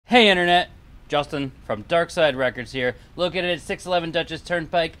Hey Internet, Justin from Darkside Records here, located at 611 Dutchess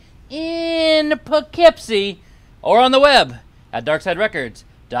Turnpike in Poughkeepsie, or on the web at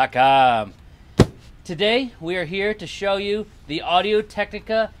darksiderecords.com. Today we are here to show you the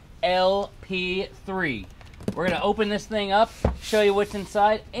Technica LP3. We're going to open this thing up, show you what's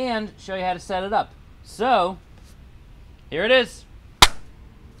inside, and show you how to set it up. So, here it is.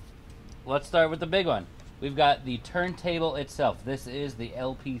 Let's start with the big one. We've got the turntable itself. This is the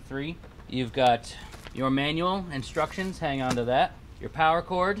LP3. You've got your manual instructions, hang on to that. Your power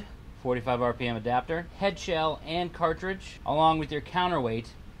cord, 45 RPM adapter, head shell and cartridge, along with your counterweight.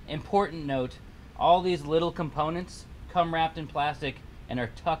 Important note, all these little components come wrapped in plastic and are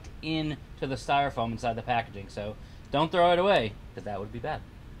tucked in to the styrofoam inside the packaging. So don't throw it away, because that would be bad.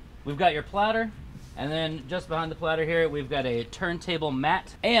 We've got your platter. And then just behind the platter here, we've got a turntable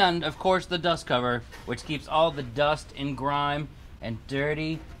mat and, of course, the dust cover, which keeps all the dust and grime and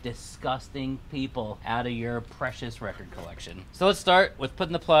dirty, disgusting people out of your precious record collection. So let's start with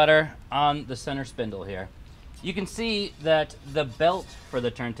putting the platter on the center spindle here. You can see that the belt for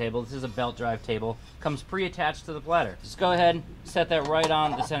the turntable, this is a belt drive table, comes pre-attached to the platter. Just go ahead, set that right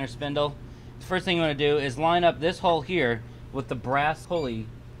on the center spindle. The first thing you want to do is line up this hole here with the brass pulley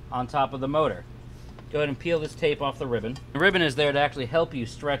on top of the motor. Go ahead and peel this tape off the ribbon. The ribbon is there to actually help you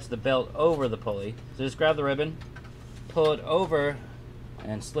stretch the belt over the pulley. So just grab the ribbon, pull it over,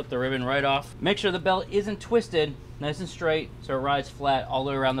 and slip the ribbon right off. Make sure the belt isn't twisted, nice and straight, so it rides flat all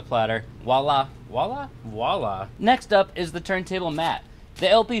the way around the platter. Voila, voila, voila. Next up is the turntable mat. The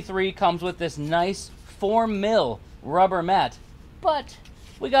LP3 comes with this nice 4mm rubber mat, but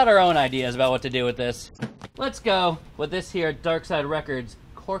we got our own ideas about what to do with this. Let's go with this here Darkside Records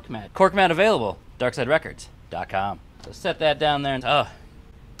cork mat. Cork mat available. darksiderecords.com. So set that down there and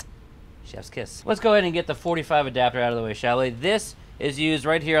chef's kiss. Let's go ahead and get the 45 adapter out of the way, shall we? This is used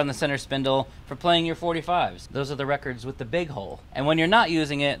right here on the center spindle for playing your 45s. Those are the records with the big hole. And when you're not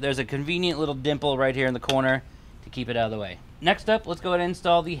using it, there's a convenient little dimple right here in the corner to keep it out of the way. Next up, let's go ahead and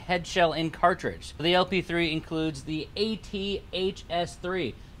install the head shell and cartridge. The LP3 includes the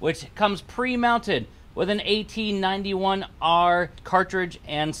AT-HS3, which comes pre-mounted with an AT91R cartridge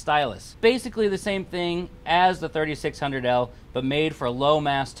and stylus. Basically the same thing as the 3600L, but made for low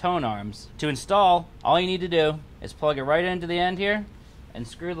mass tone arms. To install, all you need to do is plug it right into the end here and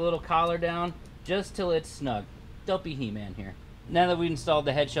screw the little collar down just till it's snug. Don't be He-Man here. Now that we've installed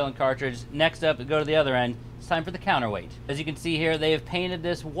the head shell and cartridge, next up, go to the other end, it's time for the counterweight. As you can see here, they have painted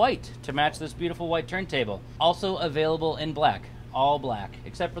this white to match this beautiful white turntable. Also available in black, all black,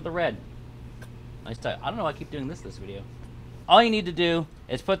 except for the red. Nice touch. I don't know why I keep doing this video. All you need to do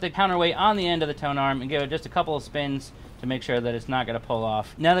is put the counterweight on the end of the tone arm and give it just a couple of spins to make sure that it's not going to pull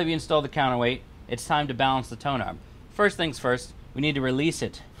off. Now that we installed the counterweight, it's time to balance the tone arm. First things first, we need to release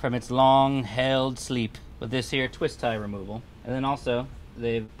it from its long-held sleep with this here twist tie removal. And then also,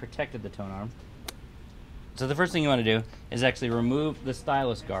 they've protected the tone arm. So the first thing you want to do is actually remove the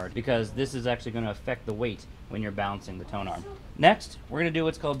stylus guard, because this is actually going to affect the weight when you're balancing the tone arm. Next, we're going to do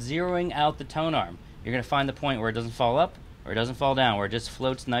what's called zeroing out the tone arm. You're going to find the point where it doesn't fall up or it doesn't fall down, where it just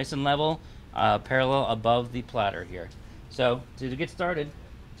floats nice and level, parallel above the platter here. So to get started,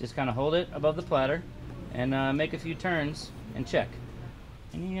 just kind of hold it above the platter and make a few turns and check.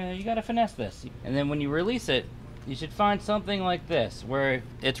 And you got to finesse this. And then when you release it, you should find something like this, where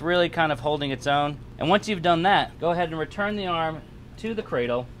it's really kind of holding its own. And once you've done that, go ahead and return the arm to the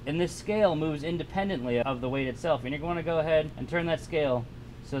cradle, and this scale moves independently of the weight itself. And you're going to go ahead and turn that scale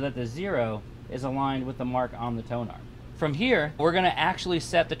so that the 0 is aligned with the mark on the tone arm. From here, we're going to actually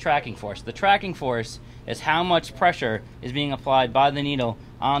set the tracking force. The tracking force is how much pressure is being applied by the needle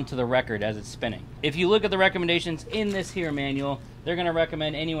onto the record as it's spinning. If you look at the recommendations in this here manual, they're going to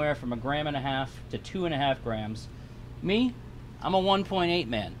recommend anywhere from 1.5 grams to 2.5 grams. Me, I'm a 1.8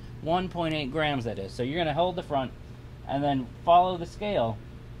 man. 1.8 grams that is. So you're going to hold the front and then follow the scale.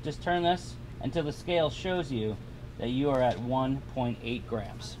 Just turn this until the scale shows you that you are at 1.8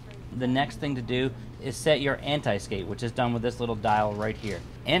 grams. The next thing to do is set your anti-skate, which is done with this little dial right here.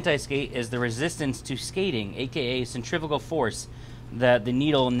 Anti-skate is the resistance to skating, aka centrifugal force, that the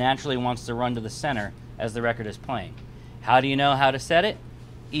needle naturally wants to run to the center as the record is playing. How do you know how to set it?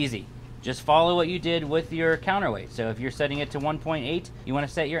 Easy. Just follow what you did with your counterweight. So if you're setting it to 1.8, you want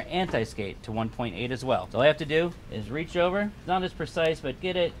to set your anti-skate to 1.8 as well. So all you have to do is reach over, not as precise, but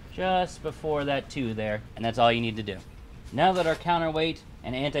get it just before that 2 there, and that's all you need to do. Now that our counterweight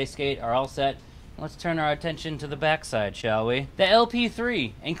and anti-skate are all set, let's turn our attention to the backside, shall we? The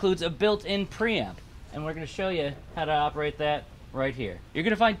LP3 includes a built-in preamp, and we're going to show you how to operate that right here. You're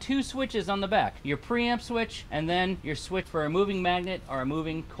going to find two switches on the back. Your preamp switch, and then your switch for a moving magnet or a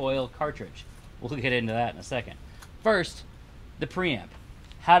moving coil cartridge. We'll get into that in a second. First, the preamp.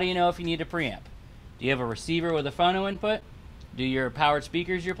 How do you know if you need a preamp? Do you have a receiver with a phono input? Do your powered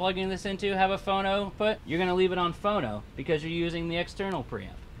speakers you're plugging this into have a phono input? You're going to leave it on phono because you're using the external preamp.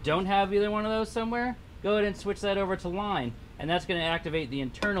 Don't have either one of those somewhere? Go ahead and switch that over to line, and that's going to activate the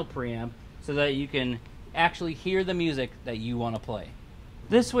internal preamp so that you can actually hear the music that you want to play.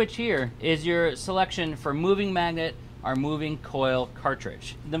 This switch here is your selection for moving magnet or moving coil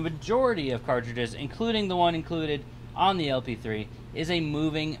cartridge. The majority of cartridges, including the one included on the LP3, is a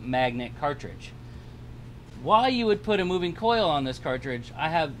moving magnet cartridge. Why you would put a moving coil on this cartridge, I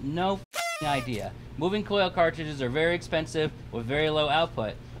have no idea. Moving coil cartridges are very expensive with very low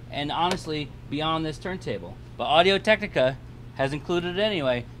output, and honestly, beyond this turntable. But Audio Technica has included it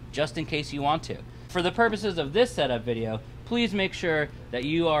anyway, just in case you want to. For the purposes of this setup video, please make sure that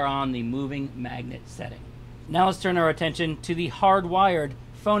you are on the moving magnet setting. Now let's turn our attention to the hardwired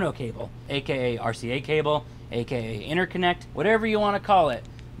phono cable, aka RCA cable, aka interconnect, whatever you want to call it.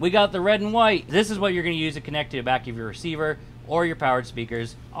 We got the red and white. This is what you're going to use to connect to the back of your receiver or your powered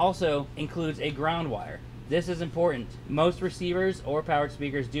speakers. Also includes a ground wire. This is important. Most receivers or powered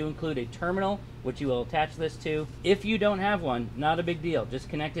speakers do include a terminal, which you will attach this to. If you don't have one, not a big deal. Just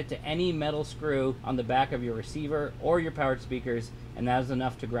connect it to any metal screw on the back of your receiver or your powered speakers, and that is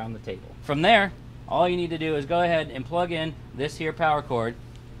enough to ground the table. From there, all you need to do is go ahead and plug in this here power cord,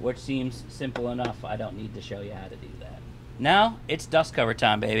 which seems simple enough. I don't need to show you how to do that. Now, it's dust cover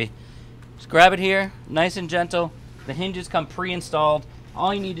time, baby. Just grab it here, nice and gentle. The hinges come pre-installed.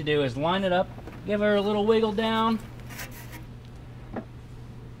 All you need to do is line it up, give her a little wiggle down,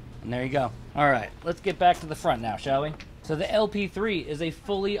 and there you go. All right, let's get back to the front now, shall we? So the LP3 is a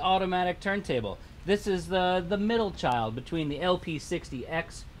fully automatic turntable. This is the middle child between the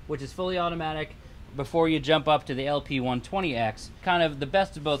LP60X, which is fully automatic, before you jump up to the LP120X, kind of the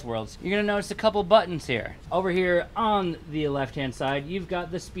best of both worlds. You're gonna notice a couple buttons here. Over here on the left-hand side, you've got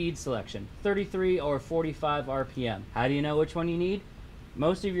the speed selection, 33 or 45 RPM. How do you know which one you need?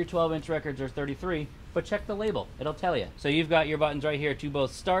 Most of your 12-inch records are 33, but check the label, it'll tell you. So you've got your buttons right here to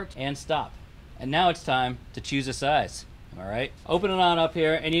both start and stop. And now it's time to choose a size, all right? Open it on up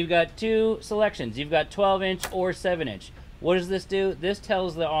here, and you've got two selections. You've got 12-inch or 7-inch. What does this do? This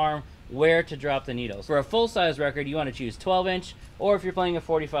tells the arm where to drop the needles. For a full-size record, you want to choose 12-inch, or if you're playing a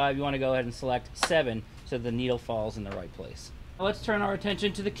 45, you want to go ahead and select 7 so the needle falls in the right place. Let's turn our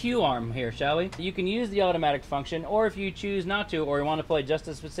attention to the Q arm here, shall we? You can use the automatic function, or if you choose not to, or you want to play just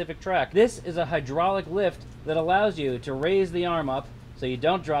a specific track, this is a hydraulic lift that allows you to raise the arm up so you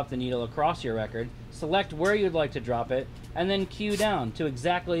don't drop the needle across your record, select where you'd like to drop it, and then Q down to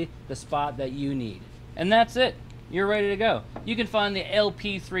exactly the spot that you need. And that's it. You're ready to go. You can find the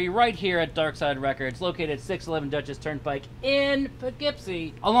LP3 right here at Darkside Records, located at 611 Dutchess Turnpike in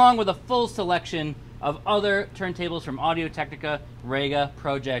Poughkeepsie, along with a full selection of other turntables from Audio Technica, Rega,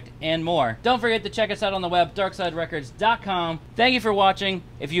 Pro-Ject, and more. Don't forget to check us out on the web, darksiderecords.com. Thank you for watching.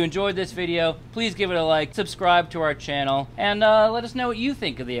 If you enjoyed this video, please give it a like, subscribe to our channel, and let us know what you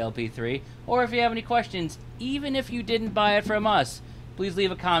think of the LP3, or if you have any questions, even if you didn't buy it from us, please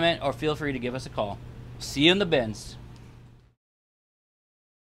leave a comment or feel free to give us a call. See you in the bins.